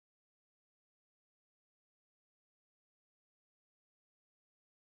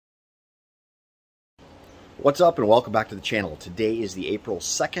What's up and welcome back to the channel. Today is the April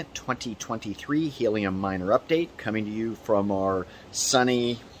 2nd, 2023 Helium Miner update coming to you from our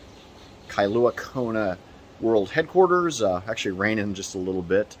sunny Kailua Kona world headquarters. Actually raining just a little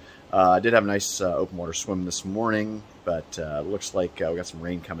bit. I did have a nice open water swim this morning, but it looks like we got some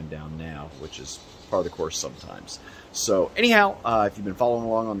rain coming down now, which is part of the course sometimes. So anyhow, if you've been following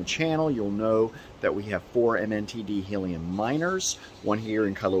along on the channel, you'll know that we have 4 MNTD helium miners, one here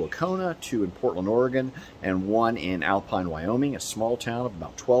in Kailua Kona, 2 in Portland, Oregon, and 1 in Alpine, Wyoming, a small town of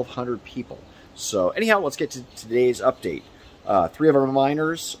about 1,200 people. So anyhow, let's get to today's update. 3 of our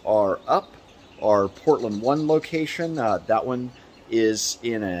miners are up. Our Portland 1 location, that one is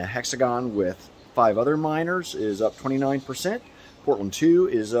in a hexagon with 5 other miners, is up 29%. Portland 2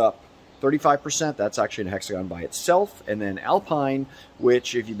 is up 35%. That's actually a hexagon by itself. And then Alpine,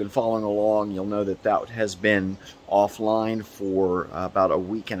 which if you've been following along, you'll know that that has been offline for about a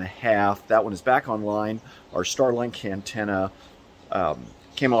week and a half. That one is back online. Our Starlink antenna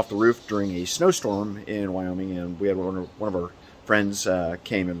came off the roof during a snowstorm in Wyoming, and we had one of our friends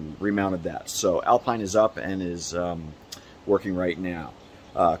came and remounted that. So Alpine is up and is working right now.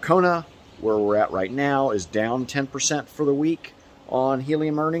 Kona, where we're at right now, is down 10% for the week on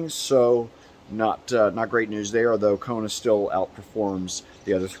helium earnings, so not great news there, although Kona still outperforms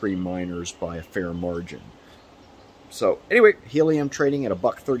the other 3 miners by a fair margin. So anyway, helium trading at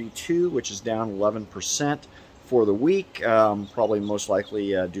 $1.32, which is down 11% for the week, probably most likely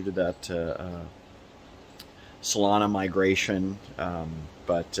due to that Solana migration,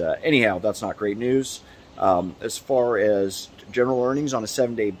 but anyhow, that's not great news. As far as general earnings on a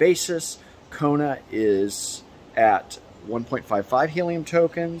 7-day basis, Kona is at 1.55 helium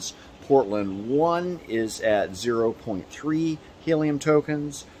tokens, Portland 1 is at 0.3 helium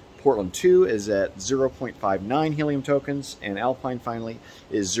tokens, Portland 2 is at 0.59 helium tokens, and Alpine finally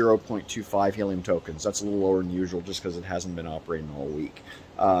is 0.25 helium tokens. That's a little lower than usual just because it hasn't been operating all week.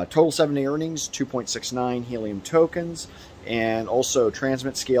 Total 7-day earnings, 2.69 helium tokens, and also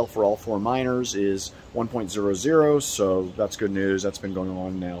transmit scale for all 4 miners is 1.00, so that's good news. That's been going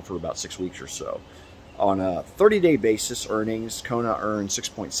on now for about 6 weeks or so. On a 30-day basis, earnings, Kona earned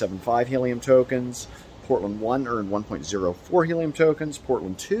 6.75 helium tokens, Portland 1 earned 1.04 helium tokens,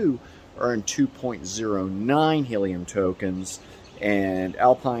 Portland 2 earned 2.09 helium tokens, and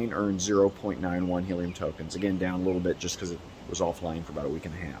Alpine earned 0.91 helium tokens. Again, down a little bit just because it was offline for about a week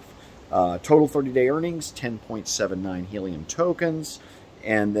and a half. Total 30-day earnings, 10.79 helium tokens,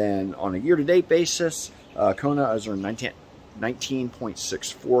 and then on a year-to-date basis, Kona has earned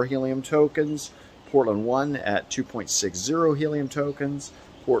 19.64 helium tokens, Portland 1 at 2.60 helium tokens,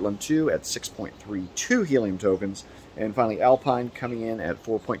 Portland 2 at 6.32 helium tokens, and finally Alpine coming in at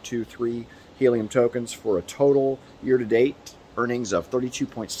 4.23 helium tokens for a total year-to-date earnings of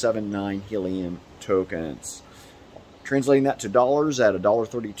 32.79 helium tokens. Translating that to dollars at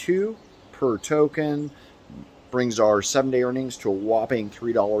 $1.32 per token brings our 7-day earnings to a whopping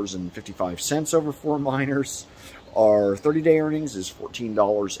 $3.55 over 4 miners. Our 30-day earnings is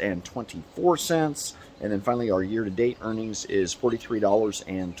 $14.24, and then finally our year-to-date earnings is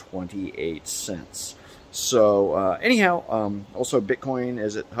 $43.28. So anyhow, also Bitcoin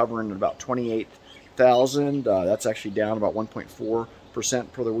is hovering at about 28,000. That's actually down about 1.4%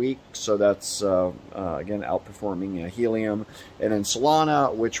 for the week, so that's again outperforming helium. And then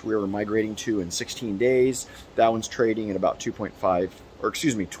Solana, which we're migrating to in 16 days, that one's trading at about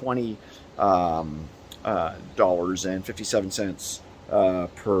 20 dollars and 57 cents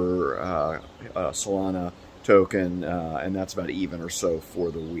per Solana token, and that's about even or so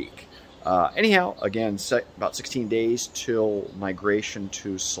for the week. Anyhow, again, about 16 days till migration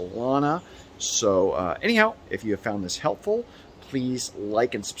to Solana. So anyhow, if you have found this helpful, please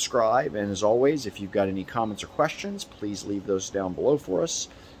like and subscribe, and as always, if you've got any comments or questions, please leave those down below for us,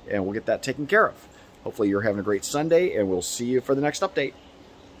 and we'll get that taken care of. Hopefully you're having a great Sunday, and we'll see you for the next update.